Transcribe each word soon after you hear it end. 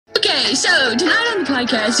Okay, so tonight on the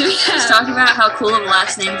podcast we Let's have talk about how cool of a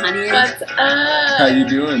last name Honey is. What's up? How you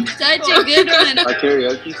doing? Such a good one. Our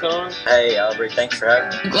karaoke song? Hey, Aubrey, thanks for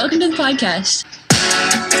having me. Welcome to the podcast.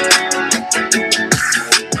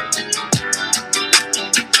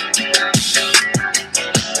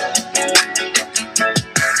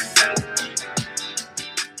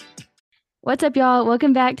 What's up, y'all?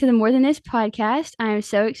 Welcome back to the More Than This podcast. I am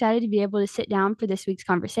so excited to be able to sit down for this week's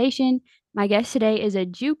conversation. My guest today is a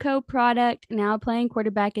JUCO product, now playing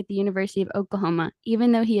quarterback at the University of Oklahoma.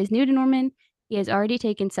 Even though he is new to Norman, he has already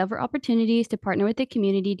taken several opportunities to partner with the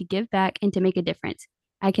community to give back and to make a difference.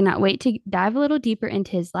 I cannot wait to dive a little deeper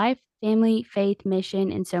into his life, family, faith,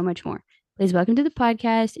 mission, and so much more. Please welcome to the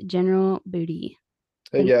podcast, General Booty.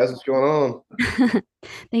 Hey guys, what's going on?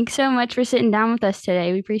 Thanks so much for sitting down with us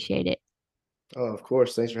today. We appreciate it. Oh, of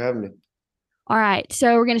course. Thanks for having me. All right,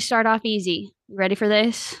 so we're going to start off easy. You ready for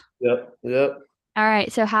this? Yep. All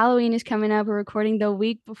right, so Halloween is coming up. We're recording the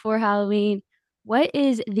week before Halloween. What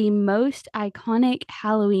is the most iconic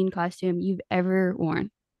Halloween costume you've ever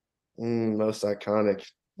worn? Most iconic.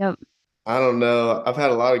 Yep. I don't know. I've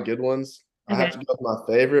had a lot of good ones. I have Okay. to go with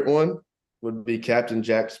my favorite one would be Captain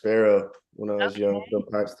Jack Sparrow when I was young, from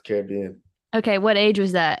Pirates of the Caribbean. Okay, what age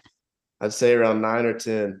was that? I'd say around 9 or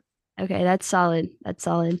 10. Okay, that's solid. That's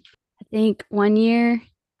solid. I think one year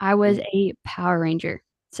I was a Power Ranger.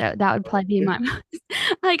 So that would probably be my most,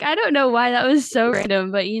 I don't know why that was so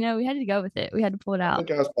random, but we had to go with it. We had to pull it I out.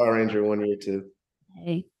 think I was Power Ranger 1 year too.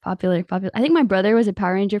 Hey, popular. I think my brother was a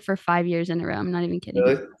Power Ranger for 5 years in a row. I'm not even kidding.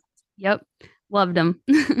 Really? Yep. Loved him.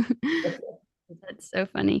 That's so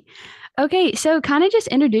funny. Okay, so kind of just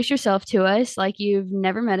introduce yourself to us like you've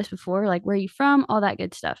never met us before, like where are you from, all that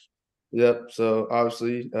good stuff. Yep. So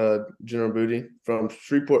obviously, General Booty from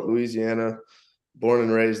Shreveport, Louisiana, born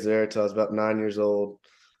and raised there till I was about 9 years old.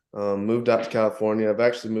 Moved out to California. I've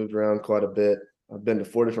actually moved around quite a bit. I've been to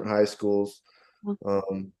 4 different high schools,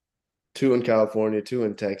 2 in California, 2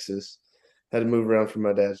 in Texas. Had to move around for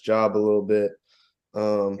my dad's job a little bit.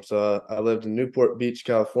 So I lived in Newport Beach,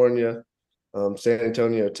 California, San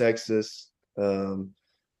Antonio, Texas, then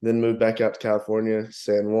moved back out to California,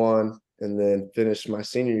 San Juan, and then finished my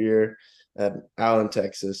senior year at Allen,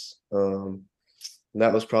 Texas. And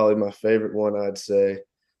that was probably my favorite one, I'd say,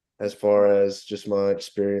 as far as just my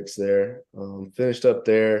experience there. Finished up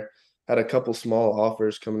there, had a couple small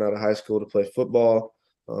offers coming out of high school to play football.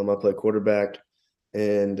 I played quarterback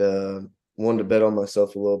and wanted to bet on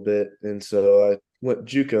myself a little bit. And so I went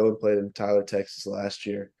JUCO and played in Tyler, Texas last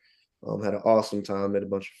year. Had an awesome time, met a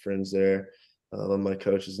bunch of friends there, my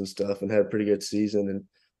coaches and stuff, and had a pretty good season and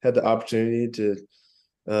had the opportunity to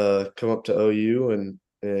come up to OU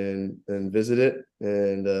and visit it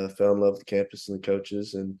and fell in love with the campus and the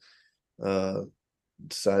coaches and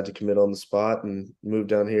decided to commit on the spot and move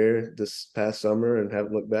down here this past summer and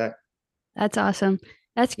haven't looked back. That's awesome.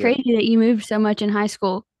 That's Yeah. crazy that you moved so much in high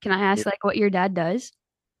school. Can I ask like what your dad does?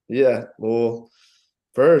 Yeah, well,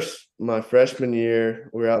 first, my freshman year,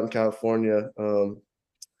 we were out in California.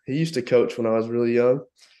 He used to coach when I was really young.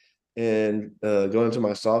 And going into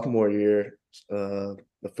my sophomore year, a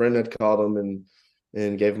friend had called him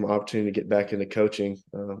and gave him an opportunity to get back into coaching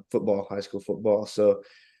football, high school football. So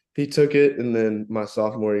he took it. And then my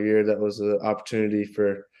sophomore year, that was an opportunity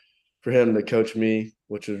for him to coach me,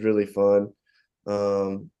 which was really fun.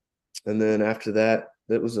 And then after that,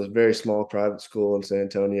 it was a very small private school in San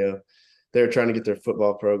Antonio. They were trying to get their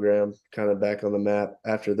football program kind of back on the map.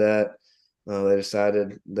 After that, they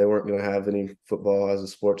decided they weren't going to have any football as a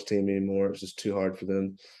sports team anymore. It was just too hard for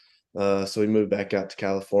them. So we moved back out to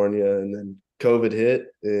California, and then COVID hit,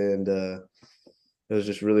 and it was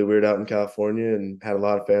just really weird out in California, and had a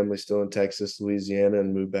lot of family still in Texas, Louisiana,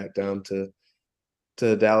 and moved back down to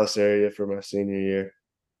the Dallas area for my senior year.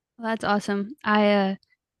 Well, that's awesome.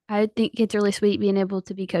 I think it's really sweet being able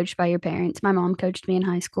to be coached by your parents. My mom coached me in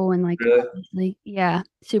high school and Really? obviously, yeah,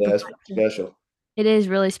 super Yeah, it's fun. special. It is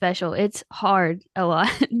really special. It's hard a lot,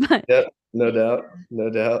 but Yep, no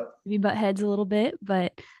doubt. we butt heads a little bit,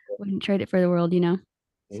 but wouldn't trade it for the world, So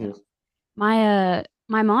Mhm. my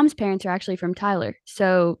mom's parents are actually from Tyler.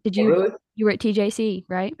 So Oh, really? you were at TJC,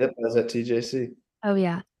 right? Yep, I was at TJC. Oh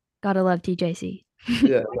yeah. Gotta love TJC.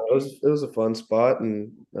 Yeah, no, it was a fun spot,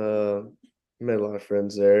 and made a lot of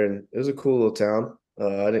friends there, and it was a cool little town.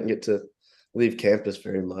 I didn't get to leave campus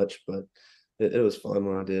very much, but it was fun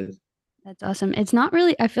when I did. That's awesome. I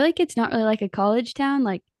feel like it's not really like a college town,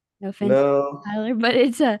 like no offense to No, Tyler, but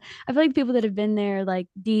I feel like people that have been there like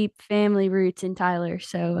deep family roots in Tyler.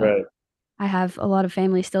 So right. I have a lot of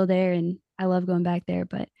family still there and I love going back there,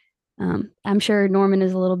 but I'm sure Norman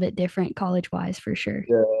is a little bit different college-wise for sure.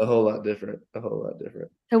 Yeah, a whole lot different. A whole lot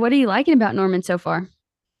different. So what are you liking about Norman so far?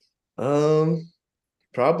 Um,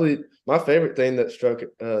 Probably my favorite thing that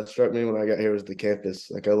struck me when I got here was the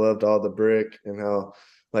campus. Like I loved all the brick and how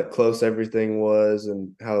like close everything was,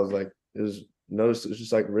 and how it was like it was noticed it was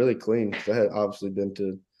just like really clean. 'Cause I had obviously been to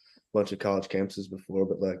a bunch of college campuses before,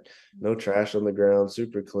 but like no trash on the ground,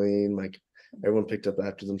 super clean. Like everyone picked up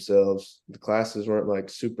after themselves. The classes weren't like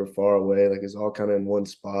super far away. Like it's all kind of in one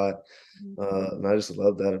spot, and I just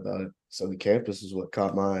love that about it. So the campus is what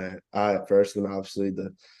caught my eye at first, and obviously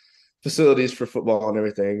the facilities for football and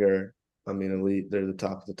everything are, I mean, elite. They're the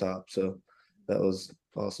top of the top. So that was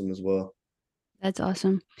awesome as well. That's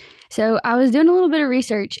awesome. So I was doing a little bit of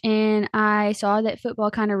research and I saw that football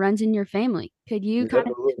kind of runs in your family. Could you Yep, kind a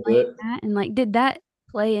of little explain bit. that? And like, did that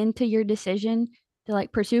play into your decision to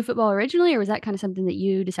like pursue football originally, or was that kind of something that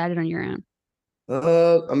you decided on your own?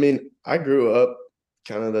 I mean, I grew up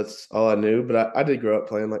kind of that's all I knew, but I did grow up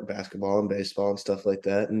playing like basketball and baseball and stuff like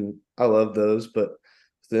that. And I love those. But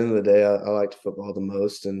at the end of the day, I liked football the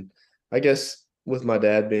most. And I guess with my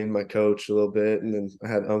dad being my coach a little bit, and then I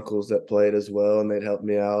had uncles that played as well, and they'd help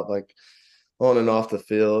me out like on and off the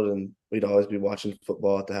field. And we'd always be watching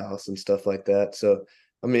football at the house and stuff like that. So,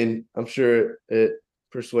 I mean, I'm sure it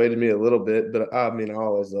persuaded me a little bit, but I mean, I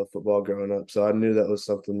always loved football growing up. So I knew that was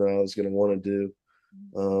something that I was going to want to do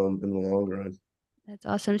in the long run. That's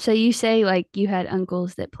awesome. So you say like you had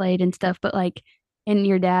uncles that played and stuff, but like, and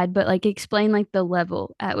your dad, but like explain like the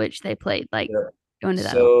level at which they played, like Yeah. go into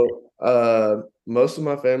that a little bit. So most of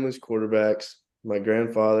my family's quarterbacks. My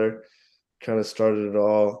grandfather kind of started it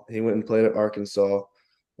all. He went and played at Arkansas.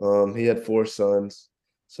 He had four sons.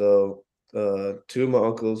 So two of my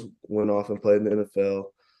uncles went off and played in the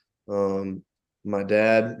NFL. My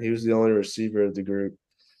dad, he was the only receiver of the group,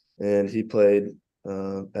 and he played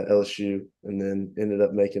at LSU, and then ended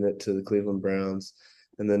up making it to the Cleveland Browns.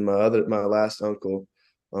 And then my last uncle,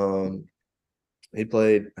 um, he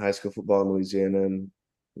played high school football in Louisiana and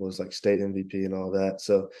was like state MVP and all that.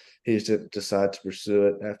 So he just decided to pursue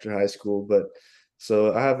it after high school. But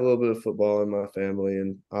so I have a little bit of football in my family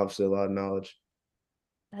and obviously a lot of knowledge.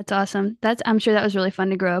 That's awesome. I'm sure that was really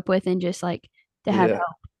fun to grow up with and just like to have Yeah,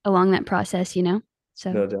 help along that process, you know?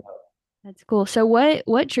 So no doubt. that's cool. So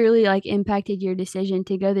what truly like impacted your decision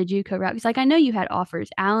to go the JUCO route? Because like I know you had offers.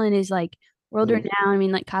 Allen is like world Mhm. renowned. I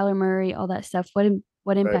mean, like Kyler Murray, all that stuff. What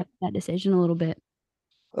Right. impacted that decision a little bit?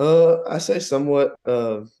 I say somewhat.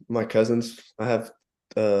 My cousins. I have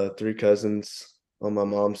three cousins on my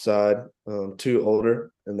mom's side. Two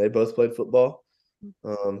older, and they both played football.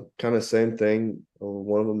 Kind of same thing.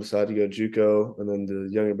 One of them decided to go JUCO, and then the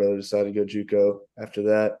younger brother decided to go JUCO after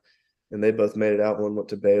that, and they both made it out. One went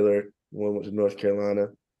to Baylor, one went to North Carolina.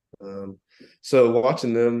 Um, so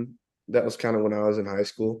watching them, that was kind of when I was in high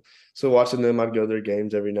school. So watching them, I'd go to their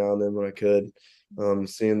games every now and then when I could,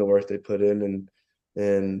 seeing the work they put in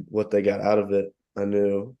and what they got out of it. I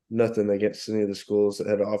knew nothing against any of the schools that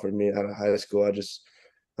had offered me out of high school.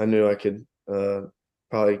 I knew I could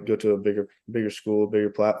probably go to a bigger school, bigger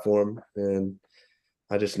platform, and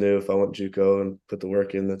I just knew if I went JUCO and put the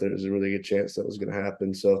work in that there was a really good chance that was going to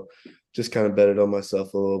happen. So just kind of betted on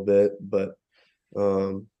myself a little bit, but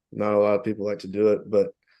not a lot of people like to do it,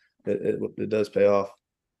 but it does pay off.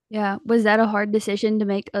 Yeah. Was that a hard decision to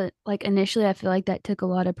make like initially? I feel like that took a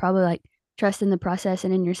lot of probably like trust in the process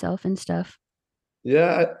and in yourself and stuff.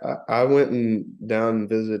 Yeah, I went and down and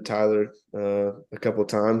visited Tyler a couple of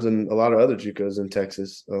times and a lot of other JUCOs in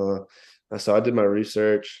Texas. So I did my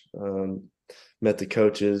research, met the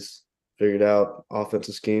coaches, figured out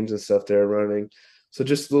offensive schemes and stuff they're running. So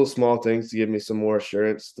just little small things to give me some more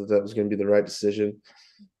assurance that that was going to be the right decision.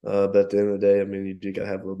 But at the end of the day, I mean, you do got to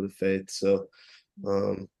have a little bit of faith. So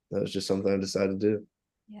that was just something I decided to do.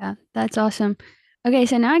 Yeah, that's awesome. Okay,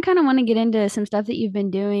 so now I kind of want to get into some stuff that you've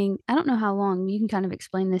been doing. I don't know how long. You can kind of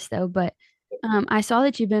explain this though, but I saw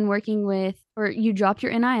that you've been working with, or you dropped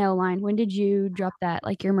your NIL line. When did you drop that,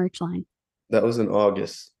 like your merch line? That was in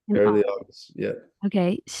August, In early August. August. Yeah.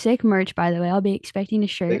 Okay, sick merch, by the way. I'll be expecting a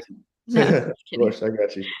shirt. Thank you. No, I'm Of kidding. course, I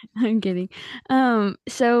got you. I'm kidding. So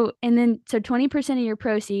 20% of your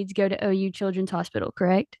proceeds go to OU Children's Hospital,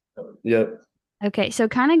 correct? Yep. Okay, so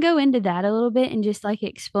kind of go into that a little bit and just like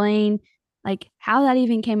explain like how that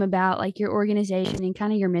even came about, like your organization and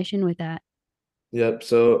kind of your mission with that. Yep.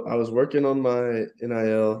 So I was working on my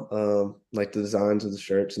NIL, like the designs of the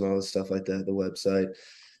shirts and all the stuff like that, the website.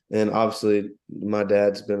 And obviously, my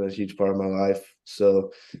dad's been a huge part of my life.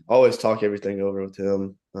 So I always talk everything over with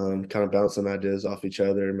him, kind of bouncing ideas off each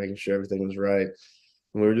other and making sure everything was right.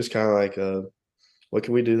 And we were just kind of like, what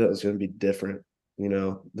can we do that was going to be different?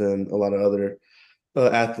 than a lot of other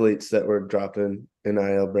athletes that were dropping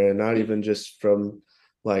NIL brand, not even just from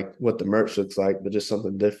like what the merch looks like, but just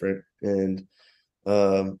something different. And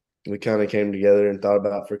we kind of came together and thought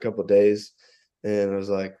about it for a couple of days. And I was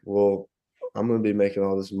like, well, I'm going to be making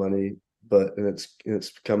all this money, and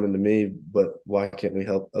it's coming to me, but why can't we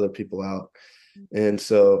help other people out? And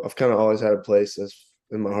so I've kind of always had a place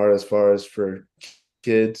in my heart as far as for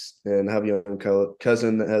kids, and I have a young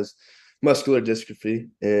cousin that has muscular dystrophy.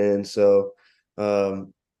 And so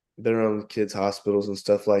been around kids' hospitals and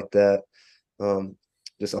stuff like that.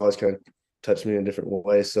 Just always kind of touched me in a different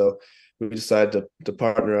way. So we decided to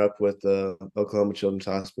partner up with Oklahoma Children's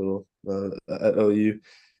Hospital at OU,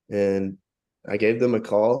 and I gave them a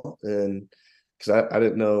call, and because I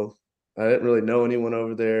didn't really know anyone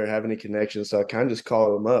over there, have any connections, so I kind of just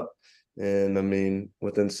called them up, and I mean,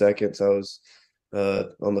 within seconds, I was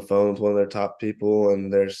on the phone with one of their top people,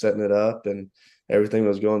 and they're setting it up, and everything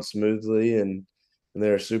was going smoothly, and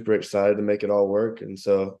they were super excited to make it all work, and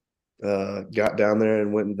so got down there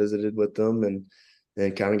and went and visited with them, and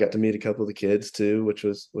kind of got to meet a couple of the kids too, which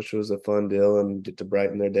was a fun deal, and get to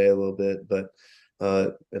brighten their day a little bit. But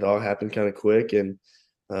it all happened kind of quick, and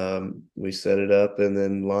we set it up and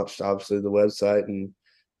then launched obviously the website,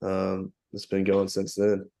 and it's been going since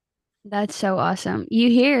then. That's so awesome. You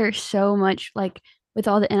hear so much like with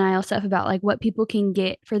all the NIL stuff about like what people can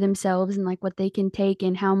get for themselves and like what they can take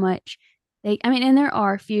and how much and there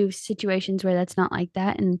are a few situations where that's not like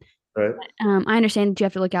that. And Right. I understand that you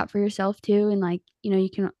have to look out for yourself too. And like, you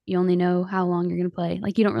only know how long you're going to play.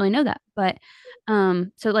 Like you don't really know that, but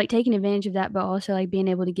so like taking advantage of that, but also like being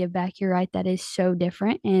able to give back, you're right. That is so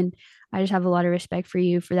different. And I just have a lot of respect for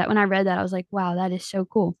you for that. When I read that, I was like, wow, that is so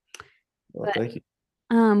cool. Well, But thank you.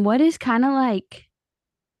 what is kind of like,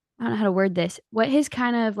 I don't know how to word this. What has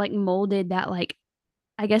kind of like molded that, like,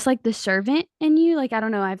 I guess like the servant in you? Like, I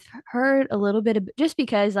don't know. I've heard a little bit of just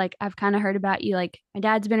because like I've kind of heard about you. Like my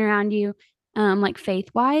dad's been around you, like faith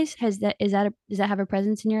wise. Does that have a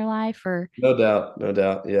presence in your life or? No doubt, no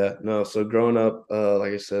doubt. Yeah, no. So growing up,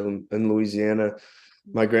 like I said, in Louisiana,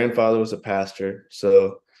 my grandfather was a pastor,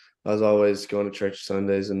 so I was always going to church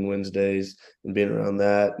Sundays and Wednesdays and being around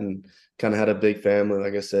that, and kind of had a big family.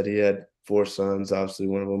 Like I said, he had 4 sons. Obviously,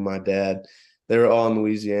 one of them my dad. They were all in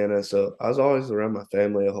Louisiana, so I was always around my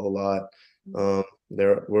family a whole lot.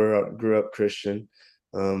 Grew up Christian,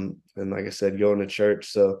 and like I said, going to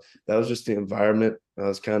church. So that was just the environment I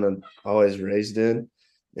was kind of always raised in,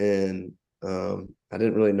 and I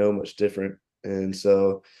didn't really know much different. And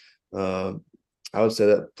so I would say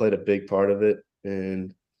that played a big part of it.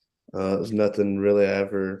 And it was nothing really I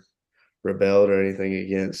ever rebelled or anything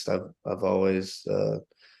against. I've always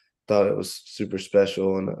thought it was super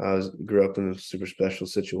special, and grew up in a super special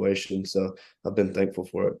situation. So I've been thankful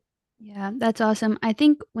for it. Yeah, that's awesome. I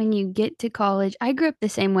think when you get to college, I grew up the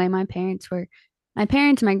same way. My parents,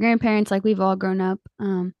 my grandparents, like we've all grown up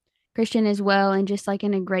Christian as well, and just like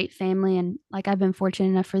in a great family, and like I've been fortunate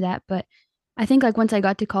enough for that. But I think like once I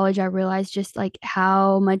got to college, I realized just like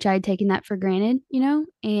how much I'd taken that for granted,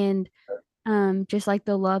 and just like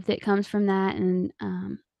the love that comes from that, and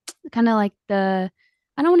kind of like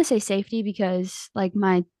I don't want to say safety because like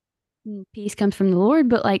my peace comes from the Lord,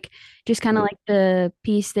 but like just kind of like the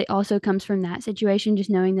peace that also comes from that situation, just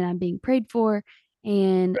knowing that I'm being prayed for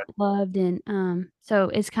and loved. And so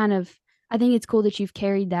it's kind of, I think it's cool that you've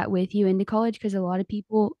carried that with you into college because a lot of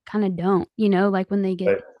people kind of don't, like when they get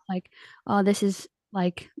Right. like, oh, this is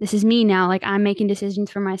me now, like I'm making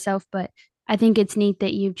decisions for myself. But I think it's neat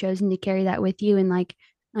that you've chosen to carry that with you and like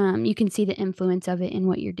you can see the influence of it in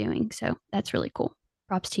what you're doing. So that's really cool.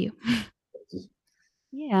 Props to you.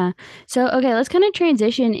 Yeah. So, okay, let's kind of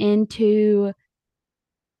transition into,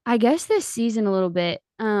 I guess, this season a little bit.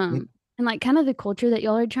 And like kind of the culture that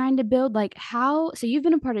y'all are trying to build. Like, so you've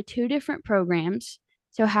been a part of 2 different programs.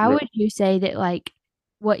 So, how Right. would you say that, like,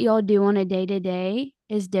 what y'all do on a day to day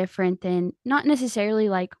is different than not necessarily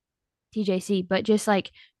like TJC, but just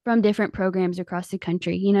like from different programs across the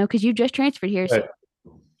country, because you just transferred here, so Right.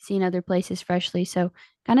 seen other places freshly. So,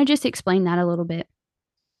 kind of just explain that a little bit.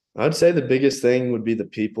 I'd say the biggest thing would be the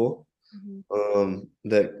people Mhm.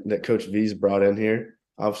 that Coach V's brought in here.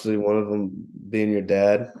 Obviously, one of them being your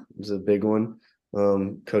dad is a big one.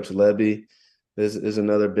 Coach Lebby is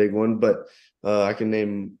another big one, but I can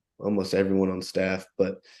name almost everyone on staff.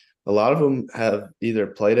 But a lot of them have either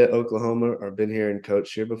played at Oklahoma or been here and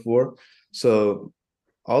coached here before. So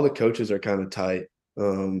all the coaches are kind of tight.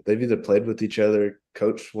 They've either played with each other,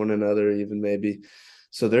 coached one another, even maybe.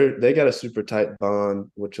 So they got a super tight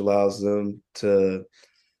bond, which allows them to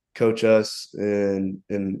coach us and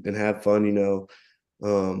have fun.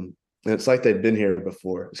 And it's like they've been here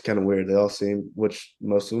before. It's kind of weird. They all seem, which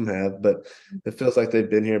most of them have, but it feels like they've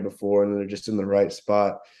been here before and they're just in the right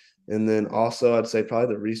spot. And then also, I'd say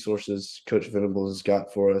probably the resources Coach Venables has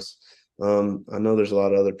got for us. I know there's a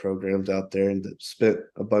lot of other programs out there and that spent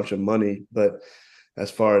a bunch of money, but as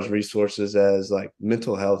far as resources as like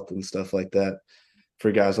mental health and stuff like that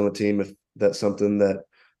for guys on the team, if that's something that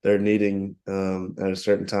they're needing at a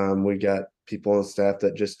certain time, we got people on staff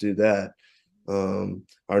that just do that.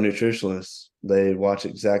 Our nutritionists, they watch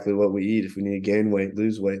exactly what we eat. If we need to gain weight,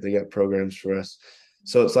 lose weight, they got programs for us.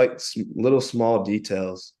 So it's like little small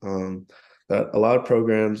details that a lot of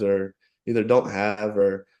programs are either don't have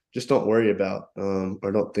or just don't worry about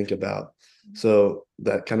or don't think about. So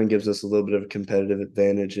that kind of gives us a little bit of a competitive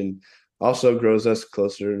advantage and also grows us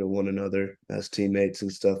closer to one another as teammates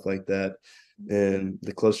and stuff like that. And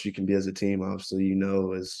the closer you can be as a team, obviously,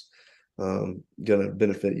 is going to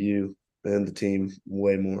benefit you and the team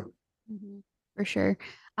way more. For sure.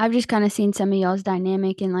 I've just kind of seen some of y'all's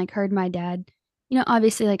dynamic and like heard my dad,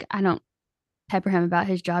 obviously like I don't pepper him about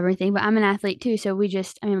his job or anything, but I'm an athlete too. So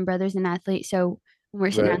my brother's an athlete. So when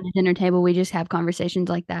we're sitting Right. around the dinner table, we just have conversations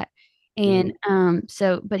like that. And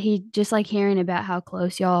but he just like hearing about how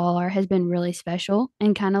close y'all are has been really special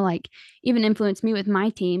and kind of like even influenced me with my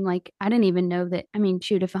team. Like I didn't even know that. I mean,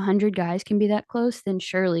 shoot, if 100 guys can be that close, then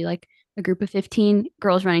surely like a group of 15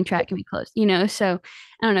 girls running track can be close. So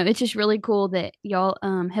I don't know. It's just really cool that y'all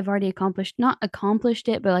have already not accomplished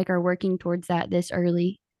it, but like are working towards that this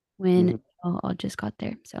early when y'all just got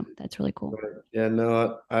there. So that's really cool. Right. Yeah,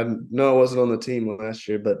 no, I know I wasn't on the team last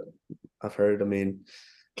year, but I've heard,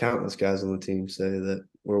 countless guys on the team say that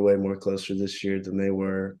we're way more closer this year than they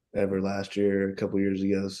were ever last year, a couple years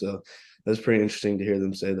ago. So that's pretty interesting to hear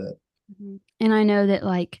them say that. And I know that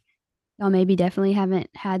like y'all maybe definitely haven't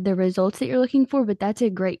had the results that you're looking for, but that's a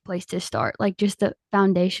great place to start. Like just the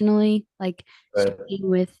foundationally, like Right. starting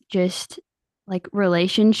with just like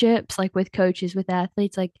relationships, like with coaches, with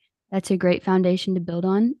athletes, like that's a great foundation to build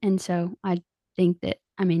on. And so I think that,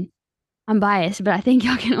 I'm biased, but I think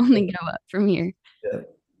y'all can only go up from here. Yeah.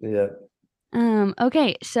 Yeah.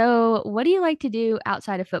 Okay, so what do you like to do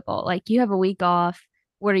outside of football? Like you have a week off.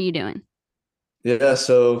 What are you doing? Yeah,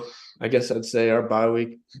 so I guess I'd say our bye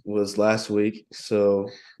week was last week. So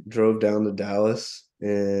drove down to Dallas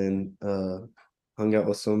and hung out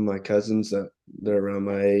with some of my cousins that they're around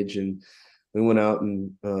my age, and we went out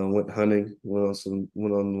and went hunting, went on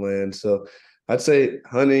the land. So I'd say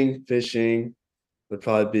hunting, fishing would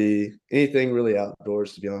probably be anything really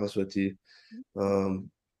outdoors, to be honest with you.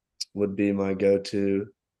 Would be my go-to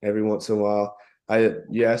every once in a while.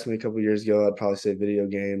 You asked me a couple years ago, I'd probably say video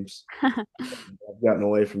games. I've gotten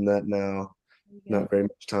away from that now. Not very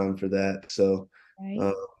much time for that. So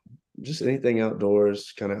Right. just anything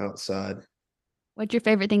outdoors, kind of outside. What's your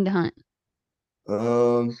favorite thing to hunt?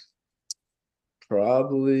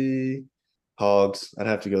 Probably hogs. I'd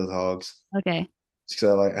have to go with hogs. Okay.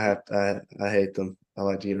 Because I hate them. I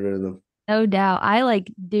like to get rid of them. No doubt. I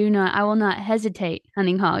will not hesitate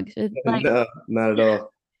hunting hogs. It's like No, not at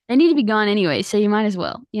all. they need to be gone anyway, so you might as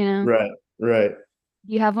well. Right, right.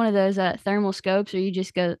 Do you have one of those thermal scopes or you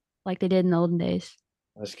just go like they did in the olden days?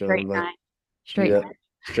 I just go Straight like, knife. Straight yeah, knife.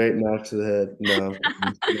 straight knife to the head. No.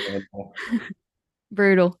 No.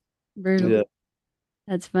 Brutal. Brutal. Yeah.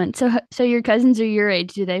 That's fun. So your cousins are your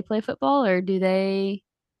age. Do they play football or do they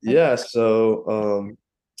Yeah. So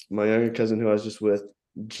my younger cousin who I was just with,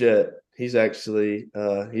 Jet, he's actually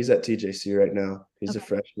he's at TJC right now. He's a Okay.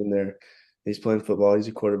 freshman there. He's playing football. He's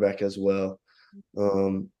a quarterback as well.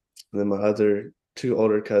 And then my other two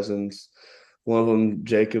older cousins, one of them,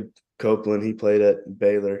 Jacob Copeland, he played at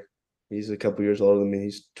Baylor. He's a couple years older than me.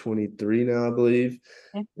 He's 23 now, I believe.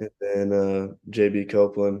 Okay. And then JB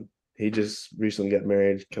Copeland, he just recently got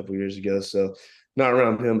married a couple years ago. So not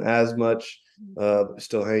around him as much,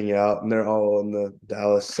 still hanging out. And they're all in the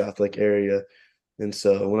Dallas, South Lake area. And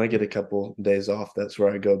so when I get a couple days off, that's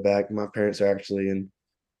where I go back. My parents are actually in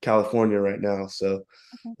California right now. So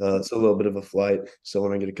it's a little bit of a flight. So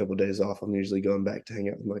when I get a couple of days off, I'm usually going back to hang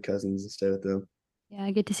out with my cousins and stay with them. Yeah,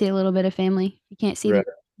 I get to see a little bit of family. You can't see Right.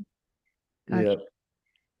 them. Gotcha. Yeah.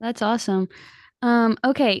 That's awesome.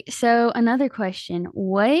 Okay, so another question.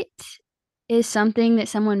 What is something that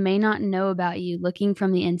someone may not know about you looking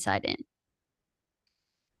from the inside in?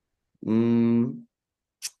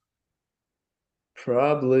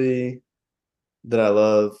 Probably that I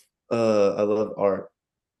love art.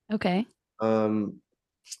 Okay. I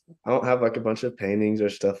don't have like a bunch of paintings or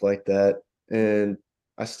stuff like that. And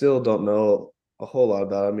I still don't know a whole lot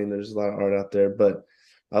about it. There's a lot of art out there, but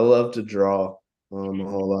I love to draw a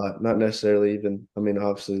whole lot. Not necessarily even,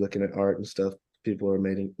 obviously looking at art and stuff people are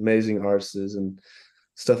amazing artists and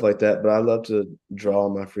stuff like that. But I love to draw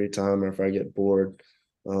in my free time, or if I get bored,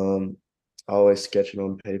 always sketching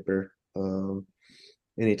on paper.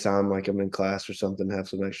 Anytime like I'm in class or something, have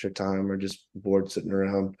some extra time or just bored sitting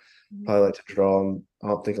around, probably like to draw. And I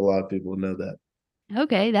don't think a lot of people know that.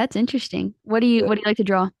 Okay, that's interesting. What do you like to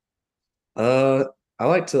draw? Uh, I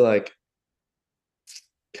like to like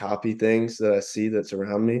copy things that I see that's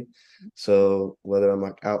around me. So whether I'm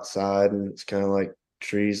like outside and it's kind of like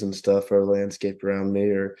trees and stuff or landscape around me,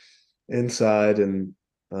 or inside and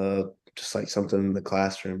uh just like something in the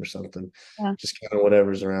classroom or something. Yeah. Just kind of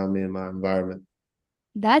whatever's around me in my environment.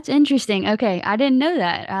 That's interesting. Okay, I didn't know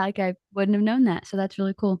that. I wouldn't have known that. So that's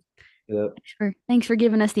really cool. Yep. Thanks for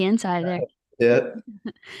giving us the insight there.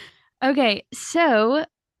 Yeah. Okay, so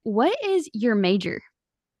what is your major?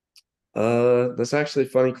 That's actually a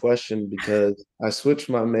funny question because I switched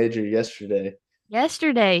my major yesterday.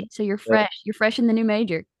 Yesterday. So you're Yep. fresh. You're fresh in the new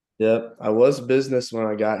major. Yep. I was business when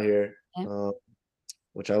I got here, Yeah.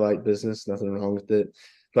 which I like business, nothing wrong with it.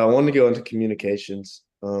 But I wanted to go into communications.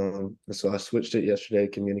 And so I switched it yesterday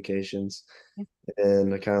to communications.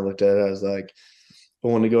 And I kind of looked at it, I was like, if I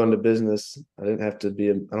want to go into business, I don't have to be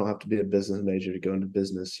a business major to go into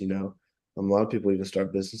business, you know. A lot of people even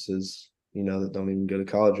start businesses, you know, that don't even go to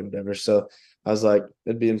college or whatever. So I was like,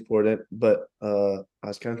 it'd be important. But I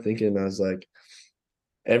was kind of thinking, I was like,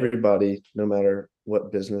 everybody, no matter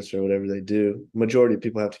what business or whatever they do, majority of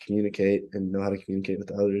people have to communicate and know how to communicate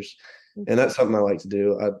with others. And that's something I like to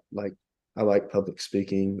do. I like public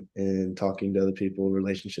speaking and talking to other people,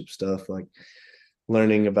 relationship stuff, like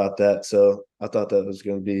learning about that. So I thought that was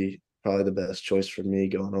going to be probably the best choice for me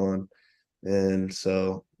going on. And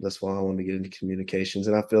so that's why I wanted to get into communications.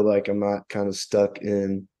 And I feel like I'm not kind of stuck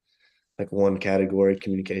in like one category.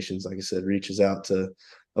 Communications, like I said, reaches out to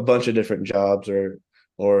a bunch of different jobs or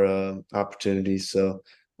opportunities. So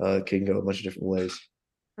it can go a bunch of different ways.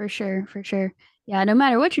 For sure, for sure. Yeah, no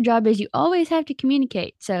matter what your job is, you always have to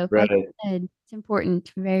communicate. So, like Right. you said, it's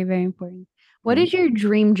important, very, very important. What Mhm. is your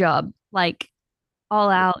dream job? Like, all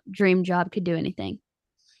out dream job, could do anything.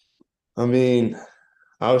 I mean,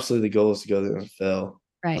 obviously the goal is to go to the NFL.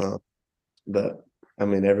 Right. But I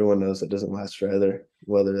mean, everyone knows that doesn't last forever,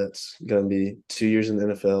 whether that's going to be 2 years in the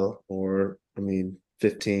NFL or, I mean,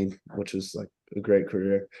 15, which was like a great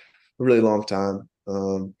career, a really long time.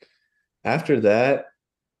 After that,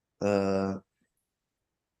 uh,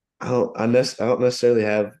 I don't necessarily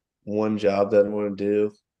have one job that I want to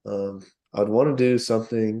do. I'd want to do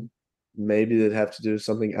something maybe that'd have to do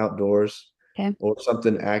something outdoors Okay. or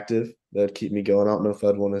something active that'd keep me going. I don't know if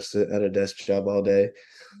I'd want to sit at a desk job all day,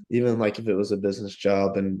 even like if it was a business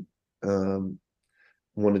job and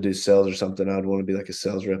want to do sales or something, I'd want to be like a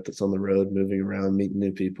sales rep that's on the road, moving around, meeting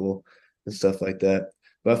new people and stuff like that.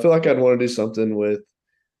 But I feel like I'd want to do something with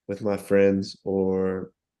my friends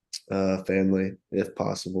or family if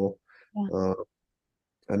possible. Yeah.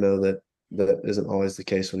 I know that that isn't always the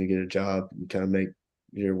case when you get a job. You kind of make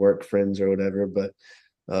your work friends or whatever, but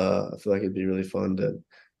I feel like it'd be really fun to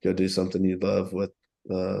go do something you love with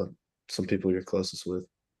some people you're closest with.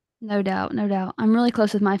 No doubt, no doubt. I'm really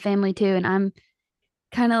close with my family too, and I'm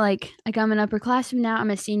kind of like I'm an upperclassman now.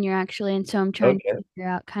 I'm a senior actually, and so I'm trying Okay. to figure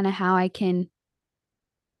out kind of how I can,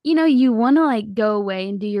 you want to like go away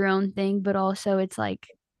and do your own thing, but also it's like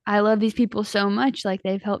I love these people so much, like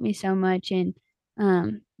they've helped me so much, and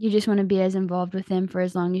you just want to be as involved with them for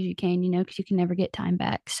as long as you can, because you can never get time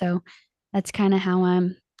back. So that's kind of how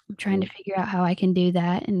I'm trying to figure out how I can do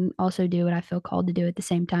that and also do what I feel called to do at the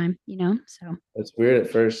same time. So It's weird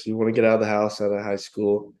at first. You want to get out of the house out of high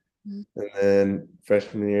school, Mhm. and then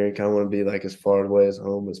freshman year, you kind of want to be like as far away as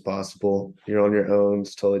home as possible. You're on your own,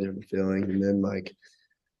 it's a totally different feeling. And then like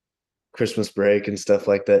Christmas break and stuff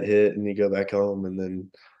like that hit, and you go back home, and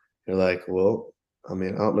then you're like, well, I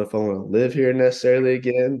mean, I don't know if I want to live here necessarily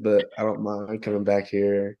again, but I don't mind coming back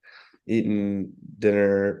here, eating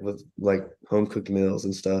dinner with like home cooked meals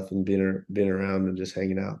and stuff, and being around and just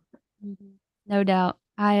hanging out. No doubt.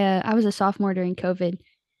 I was a sophomore during COVID.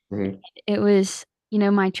 Mhm. It was,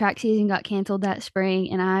 my track season got canceled that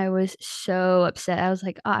spring and I was so upset. I was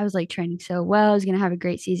like training so well. I was gonna have a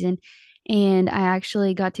great season. And I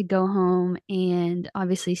actually got to go home and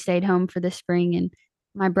obviously stayed home for the spring. And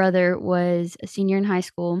my brother was a senior in high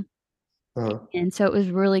school. Uh-huh. And so it was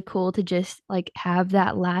really cool to just like have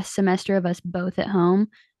that last semester of us both at home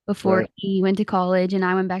before Right. he went to college and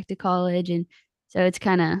I went back to college. And so it's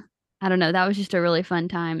kind of, I don't know, that was just a really fun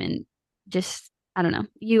time. And just, I don't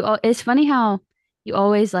know, it's funny how you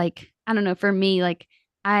always like, I don't know, for me, like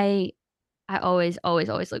I always, always,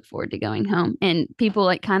 always look forward to going home. And people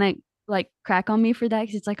like kind of like crack on me for that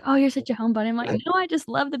because it's like, oh, you're such a homebody. I'm like, no, I just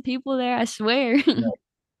love the people there. I swear.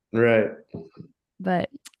 Right. But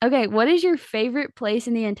okay, what is your favorite place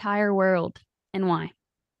in the entire world and why?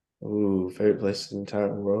 Ooh, favorite place in the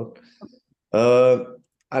entire world. Uh,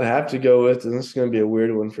 I'd have to go with, and this is gonna be a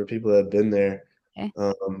weird one for people that have been there. Okay.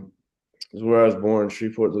 Is where I was born,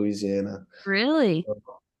 Shreveport, Louisiana. Really?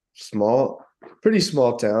 Small, pretty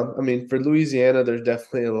small town. I mean, for Louisiana, there's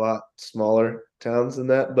definitely a lot smaller towns than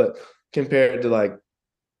that, but compared to like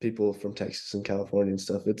people from Texas and California and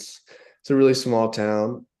stuff, it's a really small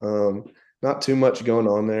town. Not too much going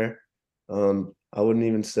on there. I wouldn't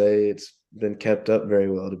even say it's been kept up very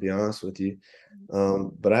well, to be honest with you.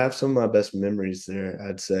 But I have some of my best memories there,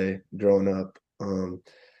 I'd say, growing up.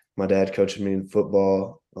 My dad coaching me in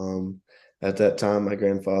football. At that time, my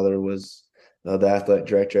grandfather was the athletic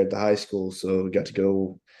director at the high school, so we got to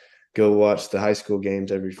go watch the high school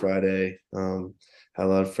games every Friday. Had a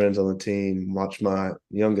lot of friends on the team. Watched my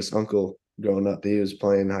youngest uncle growing up. He was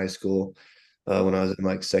playing high school when I was in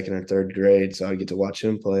like second or third grade, so I get to watch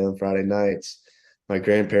him play on Friday nights. My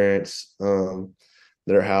grandparents,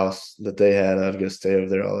 their house that they had, I'd go stay over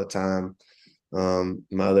there all the time.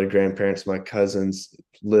 My other grandparents, my cousins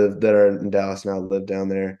lived that are in Dallas now, live down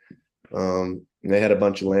there. And they had a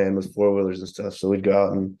bunch of land with 4-wheelers and stuff, so we'd go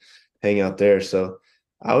out and hang out there. So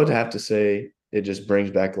I would have to say it just brings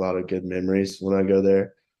back a lot of good memories when I go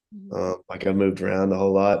there. Like I moved around a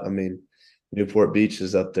whole lot. I mean, Newport Beach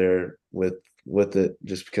is up there with it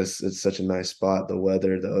just because it's such a nice spot, the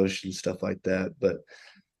weather, the ocean, stuff like that. But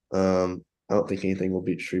I don't think anything will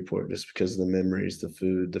beat Shreveport just because of the memories, the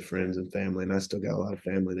food, the friends and family. And I still got a lot of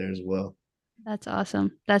family there as well. That's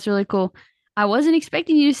awesome. That's really cool. I wasn't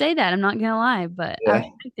expecting you to say that. I'm not gonna lie, but I Yeah.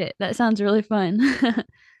 respect it. That sounds really fun.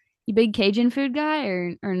 You big Cajun food guy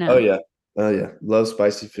or Oh no? yeah. Oh yeah. Love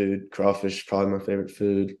spicy food. Crawfish, probably my favorite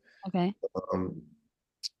food. Okay. Um,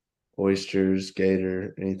 Oysters,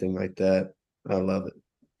 gator, anything like that. I love it.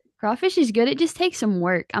 Crawfish is good. It just takes some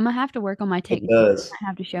work. I'm gonna have to work on my It technique. does. I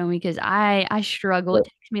have to show me because I struggle. It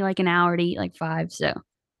takes me like an hour to eat like five. So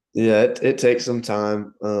Yeah, it takes some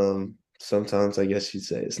time. Sometimes I guess you'd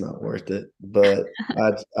say it's not worth it, but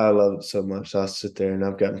I love it so much. I'll sit there and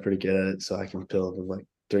I've gotten pretty good at it, so I can peel them in like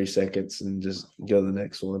 3 seconds and just go to the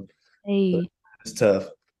next one. But hey, it's tough.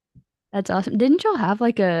 that's awesome. Didn't y'all have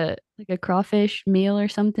like a crawfish meal or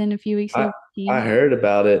something a few weeks ago I with the I team? heard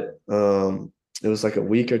about it. It was like a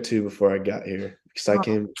week or two before I got here because I Oh,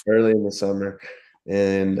 came early in the summer,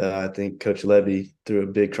 and I think Coach Levy threw a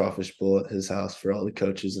big crawfish bowl at his house for all the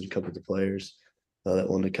coaches and a couple of the players that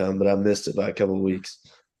wanted to come, but I missed it by a couple of weeks.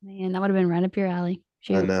 man, that would have been right up your alley.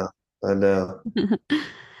 I Shoot. know, I know.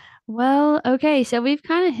 Well, okay, so we've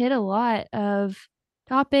kind of hit a lot of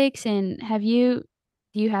topics and do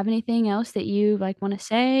you have anything else that you like want to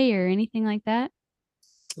say or anything like that?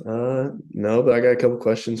 No, but I got a couple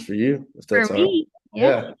questions for you, if For that's all right. me, yeah,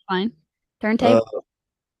 Yeah. that's fine. Turntable. Uh,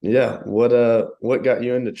 yeah. What got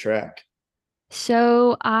you into track?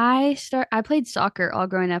 So I played soccer all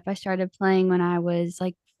growing up. I started playing when I was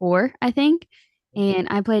like 4, I think. And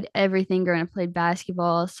I played everything growing up. I played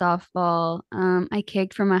basketball, softball. I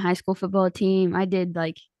kicked for my high school football team. I did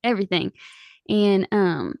like everything. And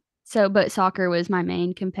so but soccer was my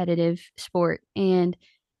main competitive sport. And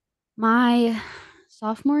my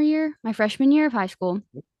my freshman year of high school,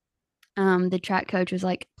 the track coach was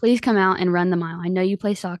like, please come out and run the mile. I know you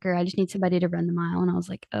play soccer. I just need somebody to run the mile. And I was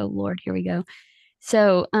like, oh Lord, here we go.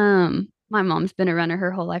 So, my mom's been a runner her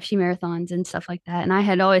whole life. She marathons and stuff like that. And I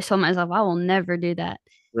had always told myself I will never do that.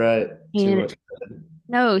 Right. Too And much.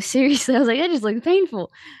 no, seriously, I was like, that just looks painful.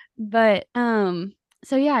 But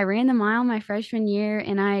so yeah, I ran the mile my freshman year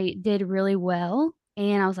and I did really well.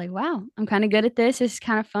 And I was like, wow, I'm kind of good at this. This is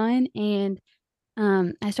kind of fun. And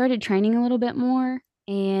I started training a little bit more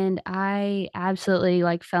and I absolutely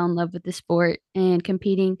like fell in love with the sport and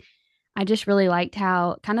competing. I just really liked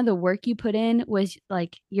how kind of the work you put in was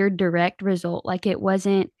like your direct result. Like it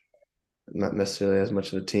wasn't, Not necessarily as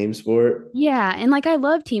much of a team sport. yeah. And like I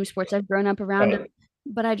love team sports. I've grown up around them, Right.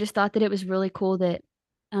 but I just thought that it was really cool that,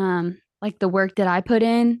 like the work that I put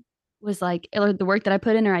in was like, or the work that I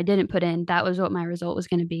put in or I didn't put in, that was what my result was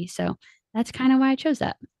going to be. So that's kind of why I chose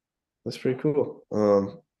that. That's pretty cool.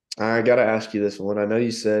 I gotta ask you this one. I know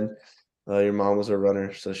you said your mom was a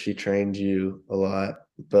runner, so she trained you a lot,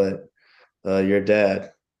 but your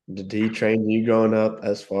dad, did he train you growing up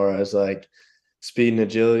as far as like speed and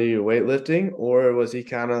agility or weightlifting, or was he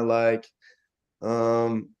kind of like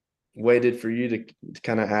um waited for you to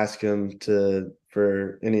kind of ask him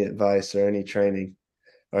for any advice or any training,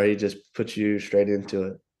 or he just put you straight into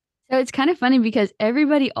it? So it's kind of funny because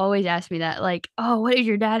everybody always asks me that, like, oh, what did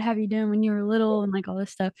your dad have you doing when you were little and like all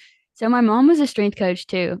this stuff. So my mom was a strength coach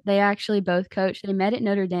too. They actually both coached. They met at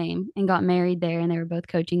Notre Dame and got married there, and they were both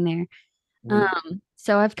coaching there. Mhm.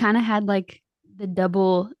 So I've kind of had like the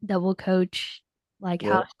double coach like Yeah.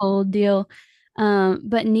 household deal.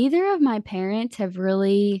 But neither of my parents have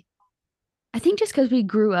really, I think just because we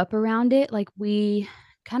grew up around it, like we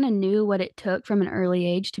kind of knew what it took from an early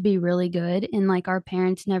age to be really good. And like our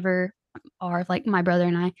parents never are, like my brother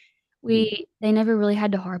and I, they never really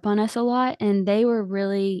had to harp on us a lot. And they were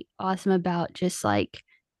really awesome about just like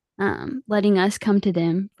letting us come to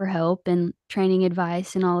them for help and training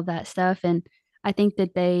advice and all of that stuff. And I think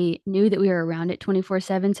that they knew that we were around it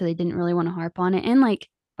 24/7, so they didn't really want to harp on it. And like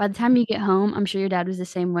by the time you get home, I'm sure your dad was the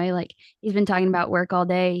same way. Like he's been talking about work all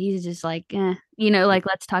day. He's just like, like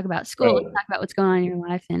let's talk about school, let's Right. talk about what's going on in your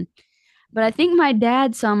life. And but I think my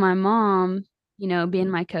dad saw my mom, being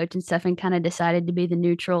my coach and stuff and kind of decided to be the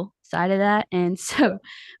neutral side of that. And so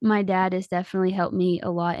my dad has definitely helped me a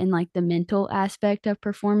lot in like the mental aspect of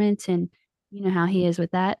performance and you know how he is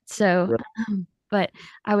with that. So, Right. but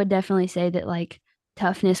I would definitely say that like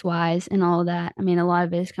toughness wise and all of that, I mean, a lot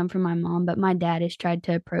of it has come from my mom, but my dad has tried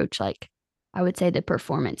to approach like, I would say the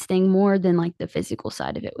performance thing more than like the physical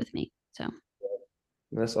side of it with me. So,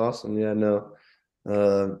 That's awesome. Yeah, no.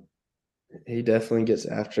 Uh, he definitely gets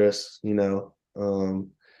after us,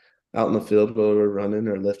 out in the field while we're running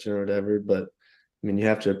or lifting or whatever. But I mean, you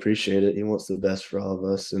have to appreciate it. He wants the best for all of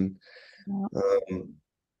us. And yeah, um,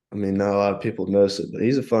 I mean, not a lot of people notice it, but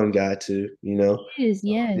he's a fun guy too. it is,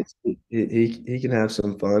 yes. He can have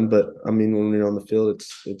some fun, but I mean, when we're on the field,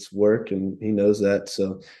 it's work, and he knows that.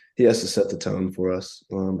 So he has to set the tone for us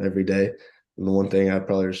every day. And the one thing I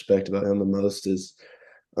probably respect about him the most is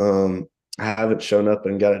I haven't shown up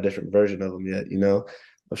and got a different version of him yet.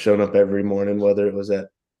 I've shown up every morning, whether it was at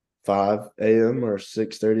 5 a.m. or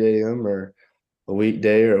 6:30 a.m. or a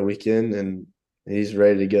weekday or a weekend, and he's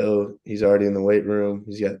ready to go. He's already in the weight room.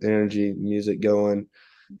 He's got the energy, music going.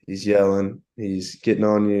 He's yelling. He's getting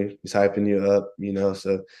on you. He's hyping you up.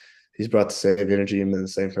 So he's brought the same energy and been the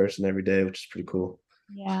same person every day, which is pretty cool.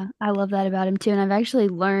 Yeah, I love that about him too. And I've actually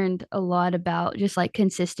learned a lot about just like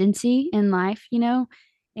consistency in life. And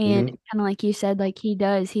Hmm. kind of like you said, like he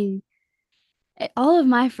does, all of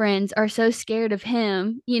my friends are so scared of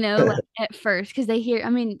him, like at first, because I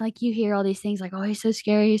mean, like you hear all these things like, oh, he's so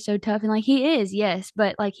scary, he's so tough. And like he is, yes,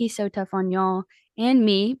 but like he's so tough on y'all and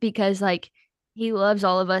me because like he loves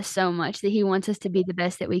all of us so much that he wants us to be the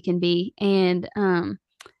best that we can be. And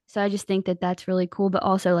so I just think that that's really cool. But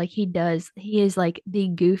also, like he is like the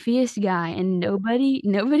goofiest guy, and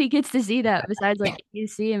nobody gets to see that besides like you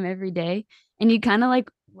see him every day, and you kind of like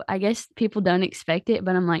I guess people don't expect it,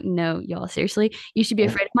 but I'm like, no, y'all, seriously, you should be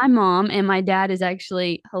afraid of my mom. And my dad is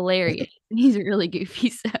actually hilarious. He's really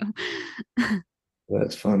goofy. So,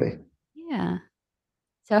 That's funny. yeah.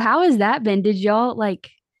 So, how has that been? Did y'all like,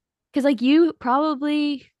 because like you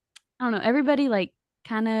probably, I don't know, everybody like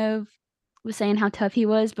kind of was saying how tough he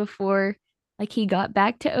was before like he got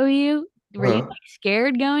back to OU. Were you Huh. like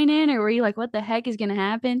scared going in, or were you like, what the heck is going to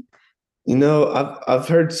happen? I've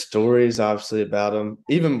heard stories obviously about him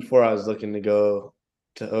even before I was looking to go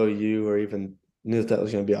to OU or even knew that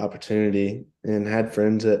was going to be an opportunity, and had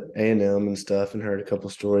friends at A&M and stuff, and heard a couple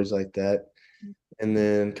stories like that, and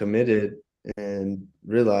then committed and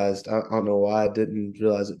realized I don't know why I didn't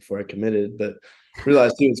realize it before I committed, but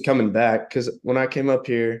realized he was coming back because when I came up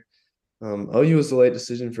here, OU was the late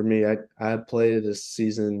decision for me. I had played a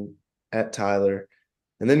season at Tyler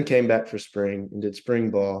and then came back for spring and did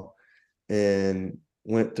spring ball and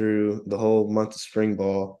went through the whole month of spring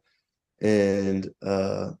ball and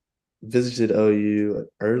visited OU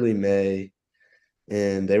early May,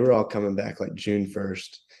 and they were all coming back like June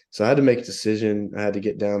 1st. So I had to make a decision. I had to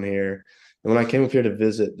get down here. And when I came up here to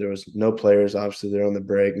visit, there was no players. Obviously, they're on the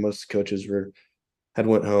break. Most coaches had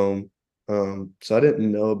went home. So I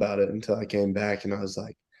didn't know about it until I came back, and I was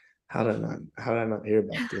like, how did I not hear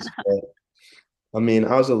about this? But I mean,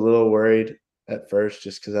 I was a little worried at first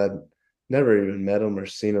just because I'd never even met him or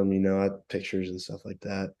seen him. I had pictures and stuff like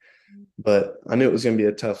that. But I knew it was going to be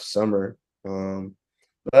a tough summer. But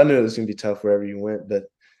I knew it was going to be tough wherever you went. But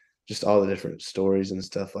just all the different stories and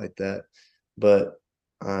stuff like that. But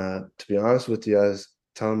to be honest with you, I was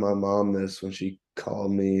telling my mom this when she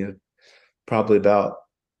called me probably about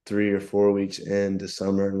 3 or 4 weeks into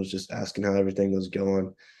summer and was just asking how everything was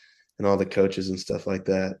going and all the coaches and stuff like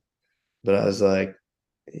that. But I was like,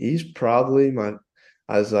 he's probably my,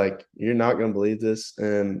 I was like, you're not going to believe this.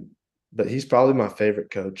 But he's probably my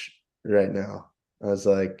favorite coach right now. I was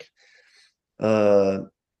like, uh,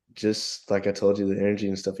 just like I told you, the energy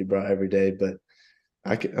and stuff he brought every day. But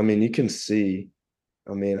I mean, you can see.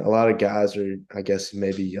 I mean, a lot of guys are, I guess,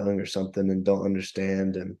 maybe young or something and don't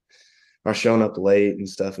understand and are showing up late and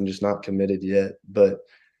stuff and just not committed yet. But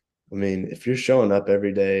I mean, if you're showing up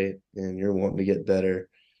every day and you're wanting to get better,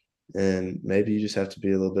 and maybe you just have to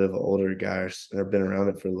be a little bit of an older guy or been around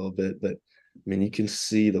it for a little bit. But I mean, you can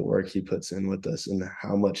see the work he puts in with us and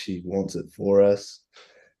how much he wants it for us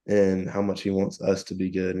and how much he wants us to be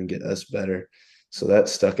good and get us better. So that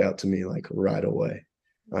stuck out to me like right away.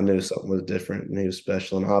 I knew something was different and he was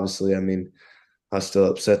special. And obviously, I mean, I was still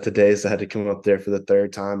upset the days I had to come up there for the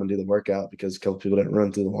third time and do the workout because a couple people didn't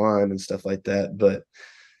run through the line and stuff like that. But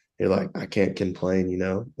you're like, I can't complain, you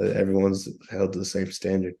know, but everyone's held to the same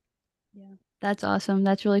standard. Yeah, that's awesome.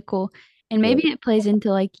 That's really cool. And maybe it plays into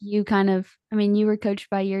like you kind of, I mean, you were coached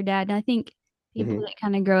by your dad, and I think people Mhm. that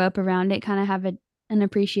kind of grow up around it kind of have an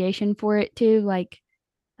appreciation for it too. Like,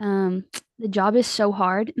 um, the job is so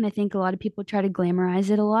hard, and I think a lot of people try to glamorize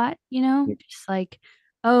it a lot, just like,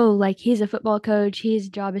 oh, like he's a football coach, his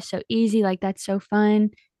job is so easy, like that's so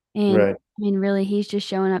fun. And Right. I mean, really, he's just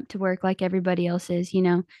showing up to work like everybody else is.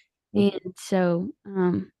 Mhm. And so,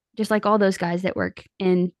 just like all those guys that work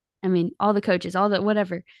in, I mean, all the coaches, all the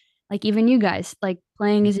whatever, like even you guys, like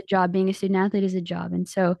playing is a job, being a student athlete is a job. And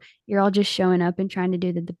so you're all just showing up and trying to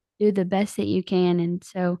do the best that you can. And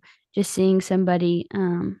so just seeing somebody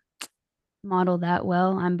model that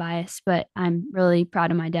well, I'm biased, but I'm really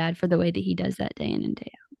proud of my dad for the way that he does that day in and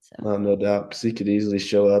day out. So No doubt, because he could easily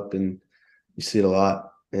show up, and you see it a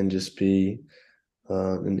lot, and just be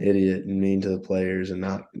an idiot and mean to the players and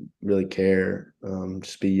not really care.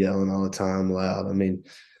 Just be yelling all the time, loud. I mean,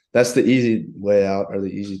 that's the easy way out or the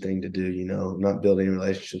easy thing to do, you know, not building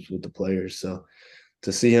relationships with the players. So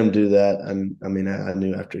to see him do that, I mean, I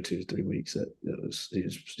knew after 2 or 3 weeks that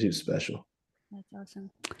he was special. that's awesome.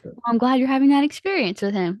 Well, I'm glad you're having that experience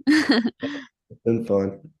with him. It's been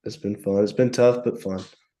fun. It's been fun. It's been tough, but fun.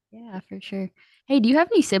 Yeah, for sure. Hey, do you have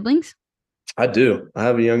any siblings? I do. I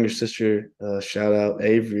have a younger sister. Shout out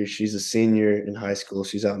Avery. She's a senior in high school.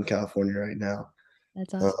 She's out in California right now.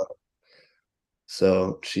 That's Uh, awesome.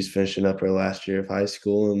 so she's finishing up her last year of high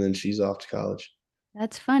school, and then she's off to college.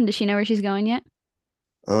 That's fun. Does she know where she's going yet?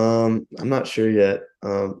 I'm not sure yet.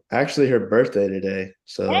 Actually, her birthday today.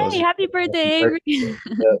 So it Hey, was happy birthday, Avery.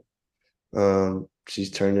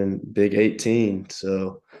 she's turning big 18.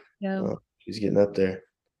 So Yo, she's getting up there.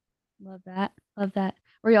 love that. Love that.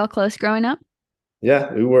 Were y'all close growing up?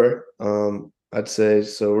 Yeah, we were. I'd say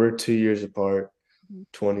so. We're 2 years apart. Mhm.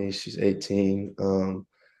 20, she's 18.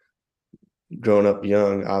 Growing up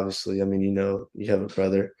young, obviously. I mean, you know, you have a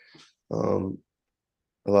brother. Um,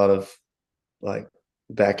 a lot of like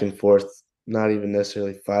back and forth, not even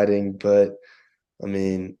necessarily fighting, but I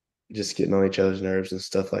mean, just getting on each other's nerves and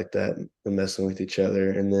stuff like that and messing with each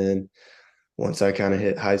other. And then once I kind of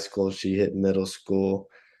hit high school, she hit middle school,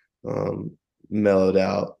 um, mellowed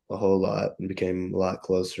out a whole lot and became a lot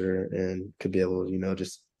closer and could be able to, you know,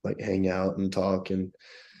 just like hang out and talk and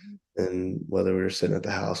whether we were sitting at the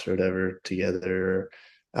house or whatever together or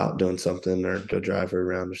out doing something or go drive her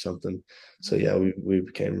around or something. So yeah, we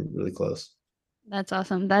became really close. That's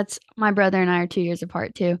awesome. That's my brother and I are 2 years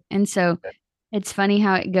apart too. And so it's funny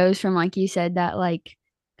how it goes from, like you said, that like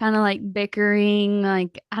kind of like bickering,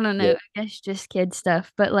 like, I don't know, Yeah. I guess just kid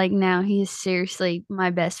stuff. But like now he's seriously my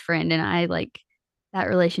best friend. And I like that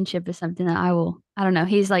relationship is something that I don't know,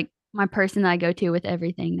 he's like my person that I go to with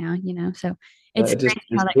everything now. So it's It just crazy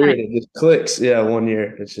how it's that kind weird. of, It just clicks. Yeah, 1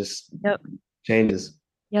 year. It's just yep. changes.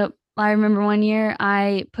 Yep. I remember one year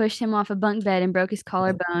I pushed him off a bunk bed and broke his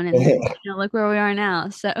collarbone. And then, look where we are now.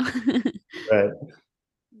 So. Right.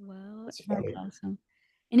 Well, It's that's funny. awesome.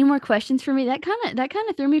 Any more questions for me? That kind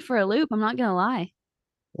of threw me for a loop. I'm not gonna lie.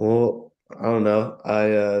 Well, I don't know.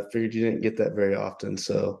 I figured you didn't get that very often,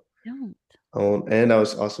 so Don't. and I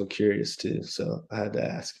was also curious too, so I had to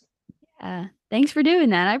ask. Yeah. Thanks for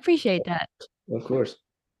doing that. I appreciate that. Of course.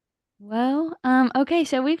 Well, okay,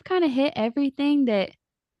 so we've kind of hit everything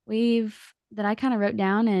we've that I kind of wrote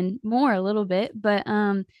down and more a little bit, but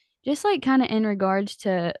just like kind of in regards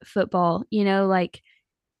to football, like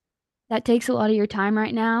that takes a lot of your time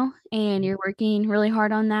right now and you're working really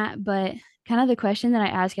hard on that. But kind of the question that I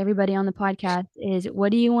ask everybody on the podcast is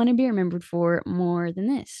what do you want to be remembered for more than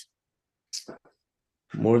this?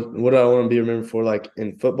 More, what do I want to be remembered for, like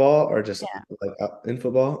in football or just Yeah. like in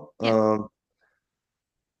football? Yeah.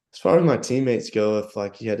 As far as my teammates go, if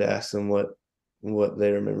like you had to ask them what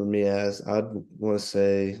they remember me as, I'd want to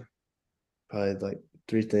say probably like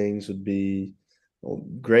three things would be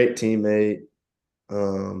great teammate,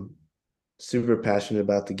 super passionate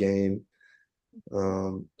about the game,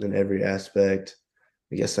 in every aspect.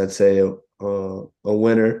 I guess I'd say a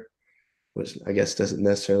winner, which I guess doesn't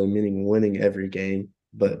necessarily meaning winning every game,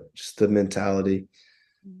 but just the mentality,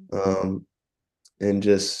 and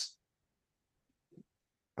just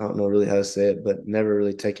I don't know really how to say it, but never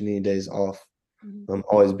really taking any days off.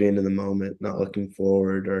 Always being in the moment, not looking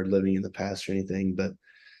forward or living in the past or anything, but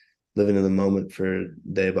living in the moment for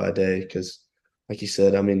day by day. Because, like you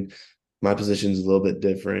said, I mean, my position's a little bit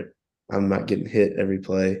different. I'm not getting hit every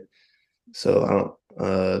play, so I don't.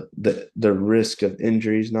 The risk of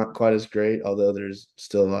injury is not quite as great, although there's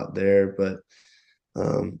still a lot there. But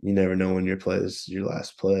you never know when your play is your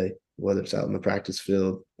last play, whether it's out in the practice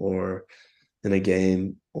field or in a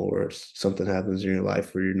game, or something happens in your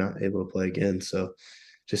life where you're not able to play again. So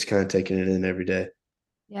just kind of taking it in every day.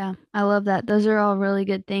 Yeah, I love that. Those are all really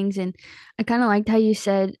good things. And I kind of liked how you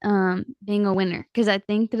said being a winner, because I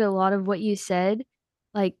think that a lot of what you said,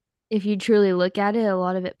 like if you truly look at it, a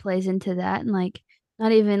lot of it plays into that. And like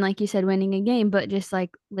not even like you said winning a game, but just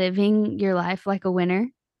like living your life like a winner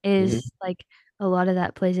is like a lot of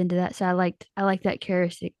that plays into that. So I like that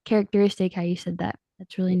characteristic how you said that.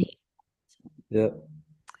 That's really neat. Yeah.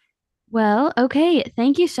 Well, okay.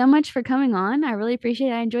 Thank you so much for coming on. I really appreciate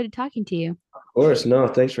it. I enjoyed talking to you. Of course. No,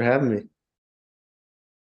 thanks for having me.